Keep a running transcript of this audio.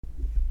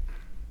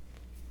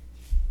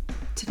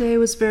Today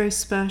was very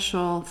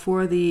special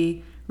for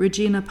the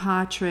Regina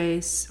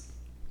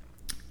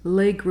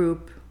lay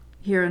group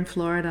here in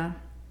Florida.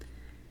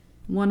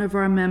 One of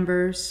our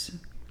members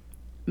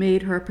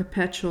made her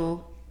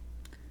perpetual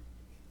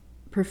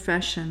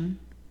profession.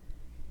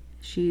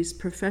 She's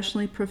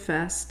professionally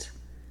professed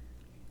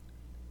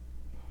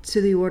to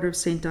the Order of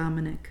Saint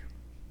Dominic.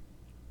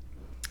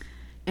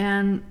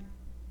 And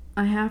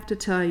I have to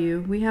tell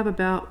you, we have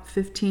about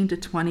 15 to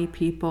 20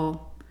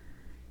 people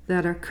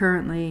that are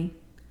currently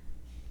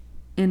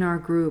in our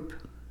group,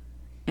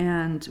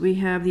 and we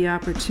have the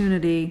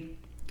opportunity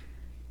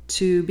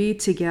to be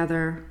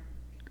together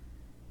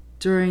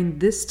during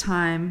this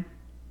time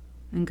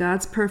in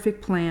God's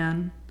perfect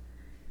plan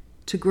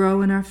to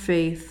grow in our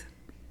faith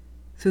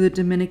through the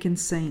Dominican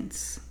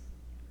Saints.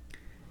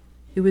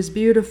 It was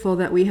beautiful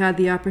that we had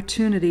the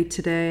opportunity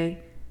today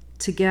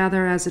to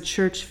gather as a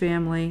church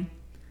family,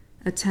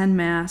 attend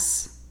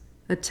Mass,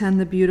 attend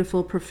the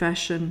beautiful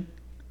profession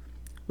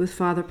with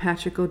Father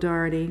Patrick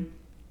O'Doherty,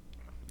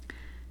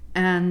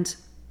 and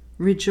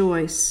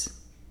rejoice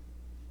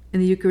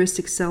in the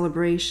Eucharistic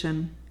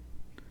celebration,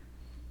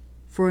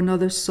 for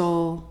another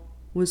soul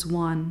was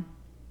won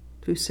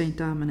through Saint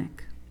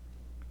Dominic.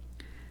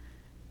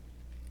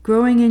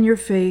 Growing in your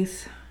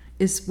faith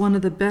is one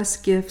of the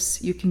best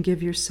gifts you can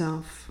give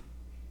yourself.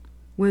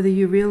 Whether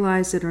you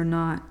realize it or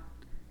not,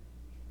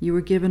 you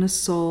were given a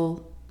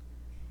soul,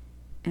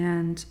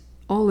 and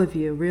all of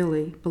you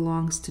really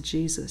belongs to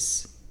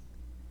Jesus.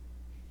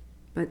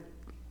 But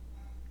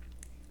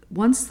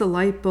once the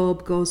light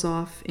bulb goes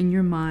off in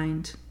your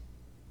mind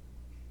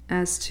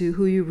as to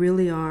who you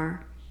really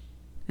are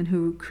and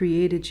who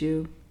created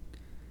you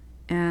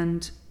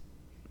and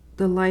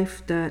the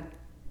life that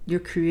your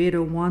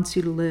Creator wants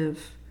you to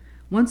live,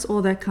 once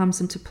all that comes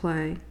into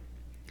play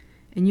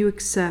and you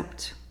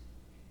accept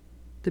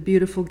the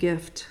beautiful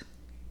gift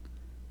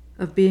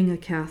of being a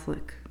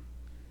Catholic,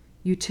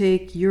 you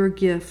take your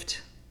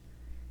gift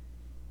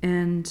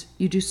and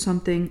you do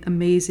something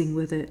amazing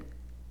with it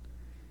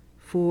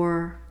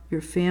for your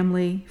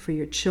family, for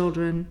your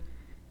children,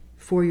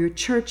 for your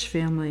church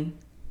family,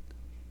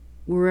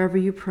 wherever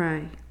you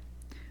pray.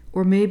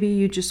 Or maybe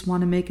you just want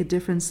to make a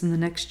difference in the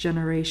next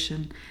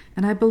generation.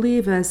 And I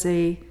believe as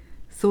a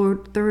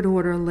third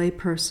order lay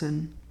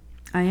person,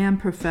 I am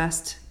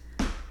professed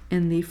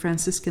in the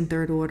Franciscan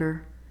Third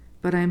Order,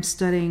 but I am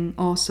studying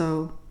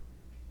also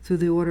through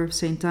the Order of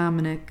Saint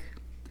Dominic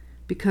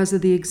because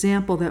of the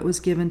example that was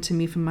given to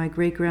me from my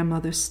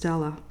great-grandmother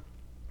Stella,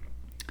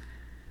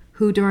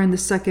 who during the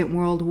Second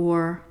World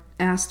War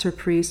asked her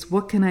priest,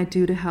 "What can I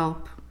do to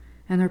help?"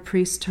 And her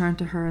priest turned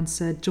to her and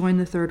said, "Join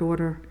the Third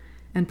Order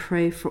and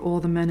pray for all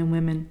the men and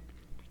women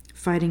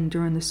fighting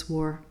during this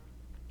war."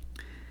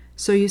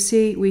 So you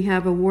see, we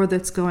have a war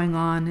that's going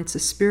on. It's a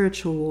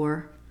spiritual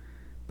war,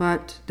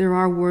 but there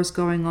are wars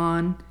going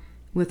on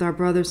with our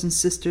brothers and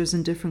sisters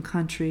in different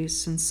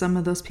countries, and some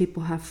of those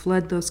people have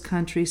fled those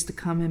countries to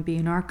come and be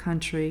in our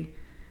country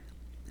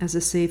as a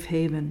safe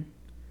haven.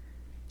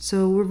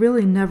 So we're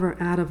really never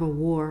out of a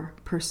war,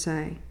 per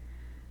se.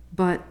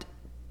 But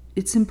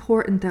it's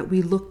important that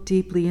we look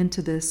deeply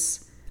into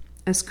this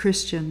as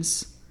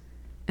Christians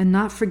and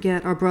not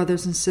forget our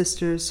brothers and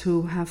sisters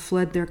who have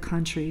fled their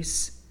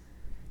countries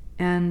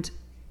and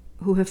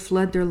who have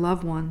fled their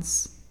loved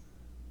ones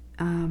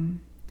and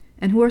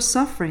who are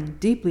suffering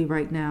deeply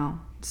right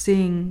now,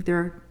 seeing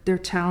their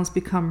towns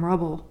become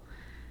rubble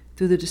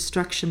through the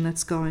destruction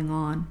that's going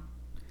on.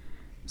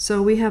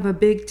 So we have a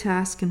big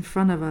task in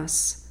front of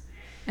us.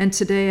 And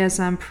today, as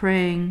I'm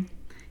praying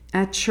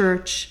at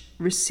church,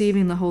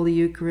 receiving the Holy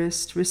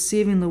Eucharist,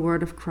 receiving the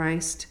Word of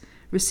Christ,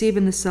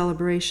 receiving the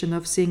celebration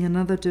of seeing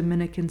another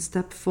Dominican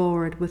step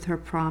forward with her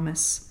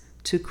promise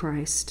to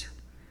Christ,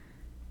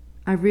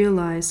 I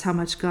realize how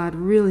much God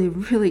really,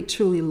 really,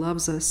 truly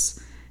loves us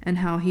and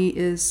how He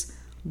is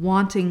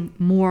wanting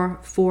more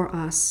for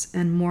us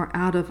and more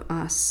out of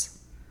us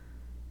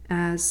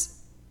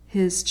as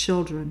His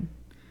children.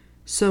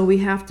 So we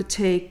have to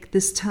take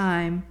this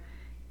time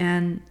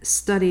and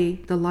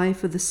study the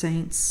life of the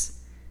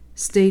saints,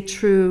 stay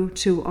true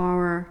to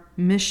our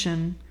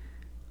mission,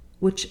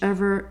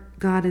 whichever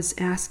God is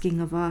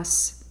asking of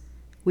us.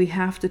 We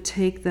have to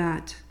take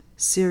that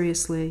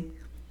seriously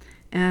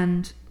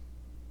and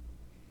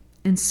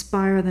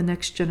inspire the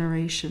next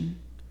generation.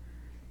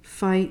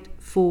 Fight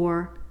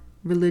for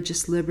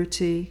religious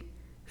liberty.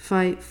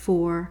 Fight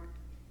for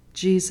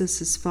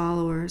Jesus'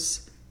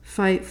 followers.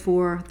 Fight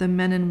for the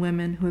men and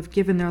women who have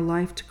given their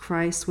life to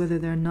Christ, whether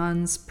they're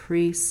nuns,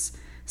 priests,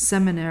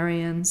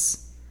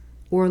 seminarians,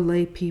 or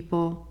lay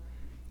people.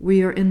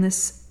 We are in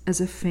this as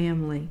a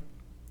family.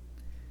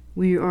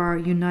 We are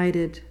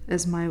united,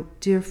 as my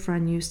dear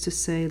friend used to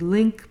say,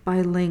 link by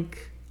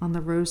link on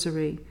the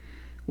rosary.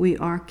 We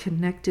are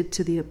connected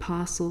to the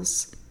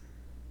apostles.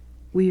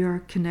 We are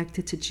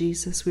connected to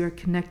Jesus. We are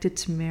connected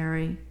to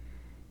Mary.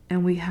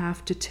 And we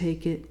have to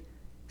take it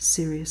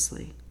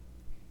seriously.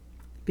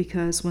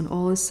 Because when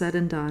all is said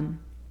and done,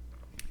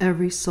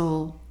 every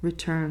soul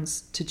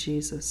returns to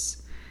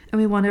Jesus. And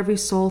we want every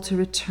soul to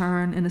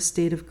return in a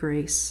state of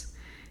grace.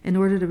 In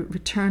order to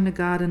return to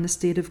God in a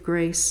state of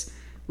grace,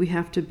 we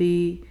have to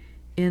be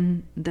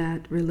in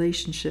that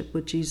relationship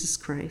with Jesus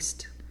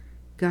Christ,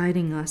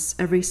 guiding us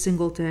every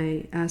single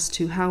day as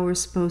to how we're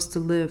supposed to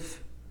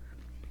live.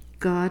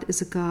 God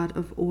is a God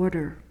of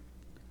order,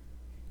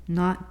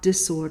 not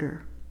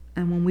disorder.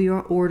 And when we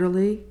are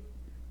orderly,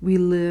 we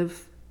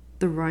live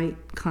the right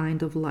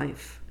kind of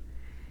life.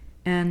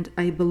 And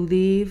I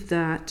believe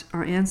that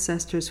our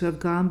ancestors who have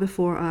gone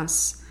before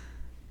us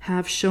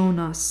have shown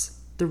us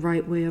the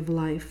right way of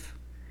life.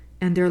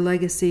 And their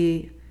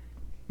legacy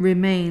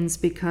remains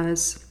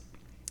because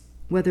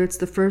whether it's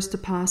the first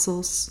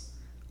apostles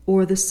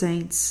or the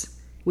saints,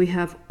 we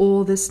have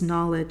all this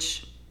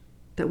knowledge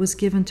that was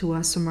given to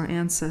us from our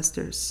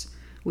ancestors.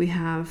 We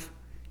have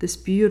this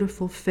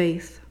beautiful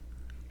faith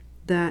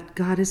that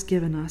God has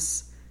given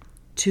us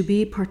to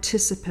be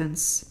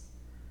participants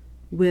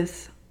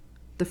with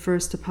the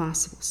first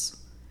apostles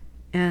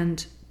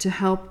and to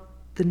help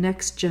the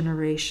next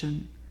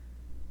generation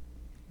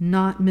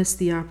not miss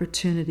the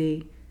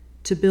opportunity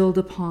to build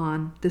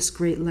upon this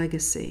great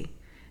legacy.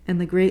 And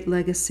the great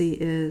legacy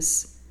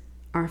is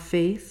our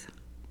faith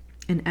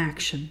in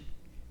action.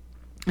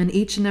 And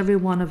each and every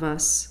one of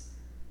us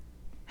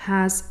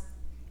has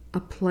a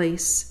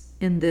place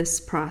in this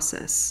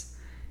process.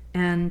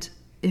 And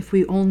if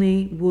we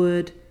only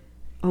would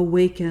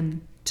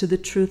awaken to the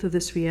truth of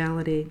this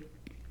reality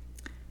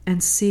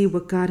and see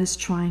what God is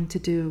trying to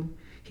do.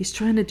 He's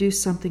trying to do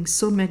something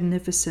so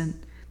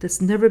magnificent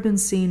that's never been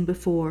seen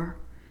before.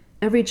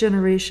 Every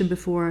generation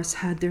before us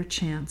had their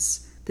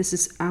chance. This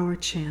is our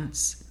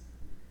chance.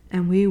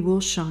 And we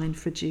will shine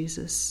for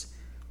Jesus.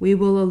 We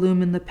will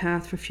illumine the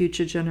path for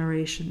future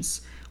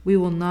generations. We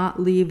will not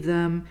leave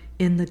them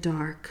in the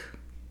dark.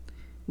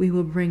 We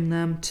will bring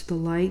them to the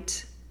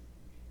light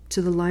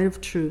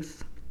of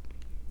truth.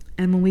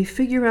 And when we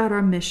figure out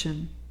our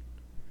mission,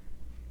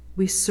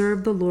 we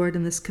serve the Lord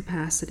in this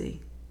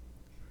capacity.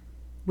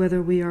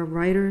 Whether we are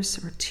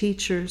writers or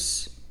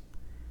teachers,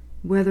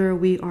 whether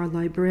we are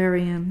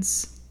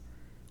librarians,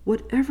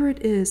 whatever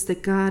it is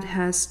that God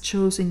has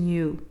chosen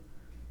you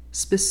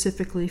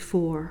specifically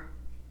for,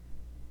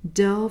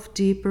 delve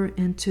deeper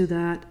into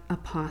that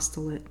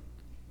apostolate,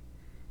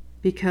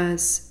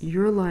 because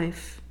your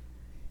life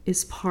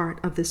is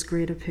part of this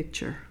greater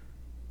picture.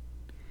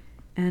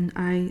 And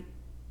I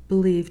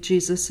believe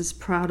Jesus is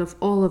proud of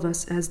all of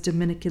us as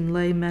Dominican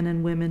laymen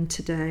and women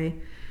today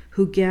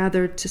who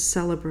gathered to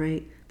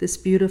celebrate this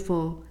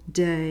beautiful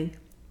day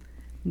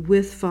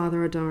with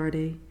Father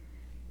O'Doherty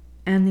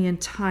and the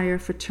entire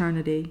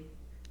fraternity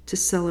to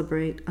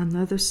celebrate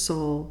another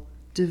soul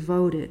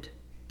devoted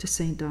to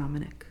Saint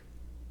Dominic.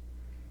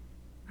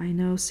 I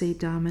know Saint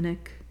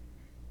Dominic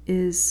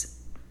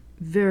is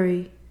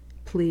very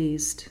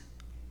pleased,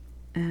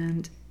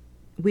 and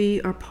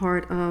we are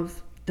part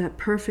of that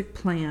perfect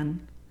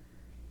plan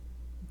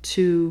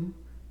to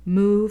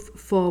move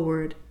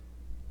forward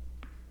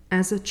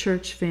as a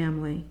church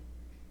family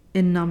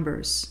in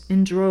numbers,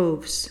 in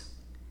droves.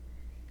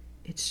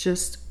 It's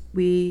just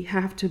we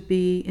have to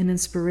be an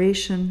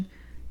inspiration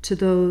to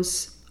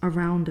those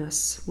around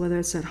us, whether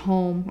it's at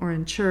home or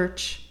in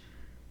church.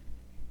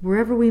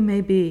 Wherever we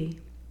may be,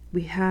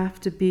 we have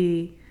to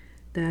be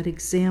that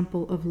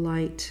example of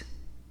light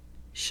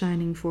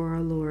shining for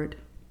our Lord.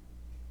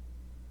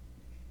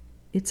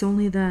 It's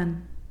only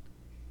then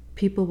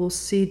people will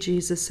see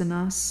Jesus in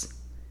us,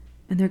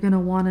 and they're going to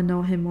want to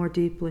know him more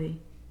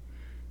deeply.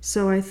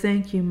 So I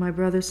thank you, my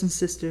brothers and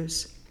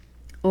sisters,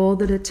 all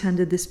that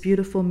attended this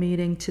beautiful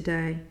meeting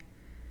today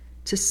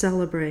to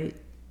celebrate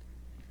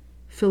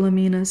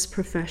Filomena's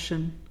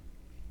profession.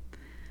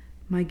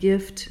 My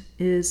gift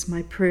is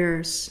my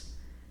prayers.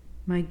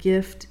 My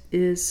gift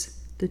is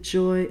the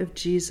joy of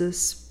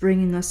Jesus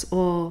bringing us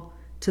all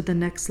to the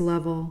next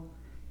level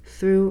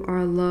through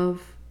our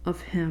love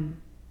of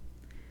him.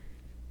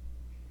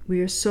 We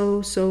are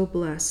so, so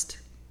blessed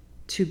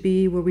to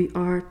be where we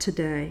are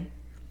today,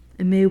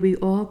 and may we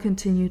all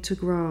continue to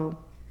grow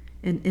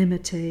and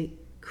imitate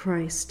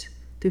Christ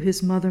through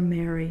his mother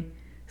Mary,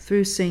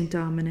 through Saint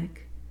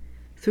Dominic,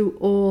 through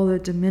all the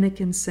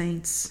Dominican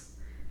saints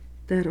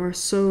that are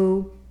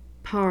so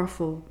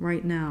powerful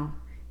right now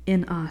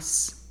in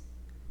us.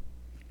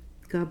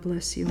 God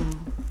bless you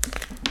all.